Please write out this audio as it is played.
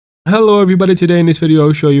Hello everybody, today in this video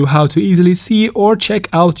I'll show you how to easily see or check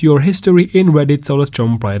out your history in Reddit, so let's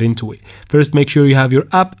jump right into it. First, make sure you have your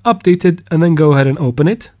app updated and then go ahead and open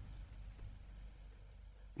it.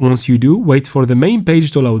 Once you do, wait for the main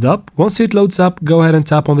page to load up. Once it loads up, go ahead and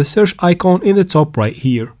tap on the search icon in the top right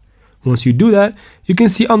here. Once you do that, you can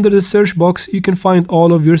see under the search box you can find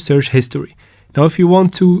all of your search history. Now if you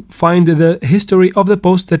want to find the history of the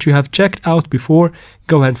post that you have checked out before,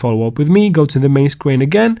 go ahead and follow up with me, go to the main screen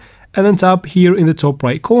again, and then tap here in the top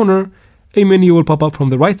right corner. A menu will pop up from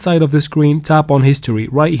the right side of the screen, tap on history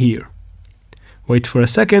right here. Wait for a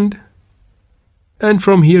second, and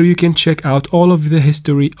from here you can check out all of the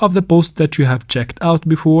history of the posts that you have checked out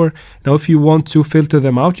before. Now if you want to filter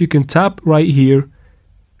them out, you can tap right here.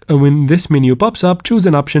 And when this menu pops up, choose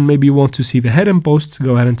an option. Maybe you want to see the hidden posts,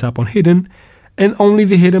 go ahead and tap on hidden, and only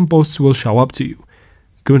the hidden posts will show up to you.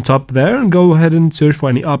 Go on top there and go ahead and search for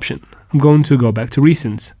any option. I'm going to go back to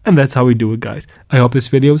recents, and that's how we do it, guys. I hope this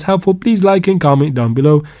video was helpful. Please like and comment down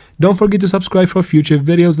below. Don't forget to subscribe for future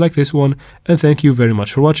videos like this one, and thank you very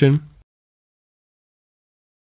much for watching.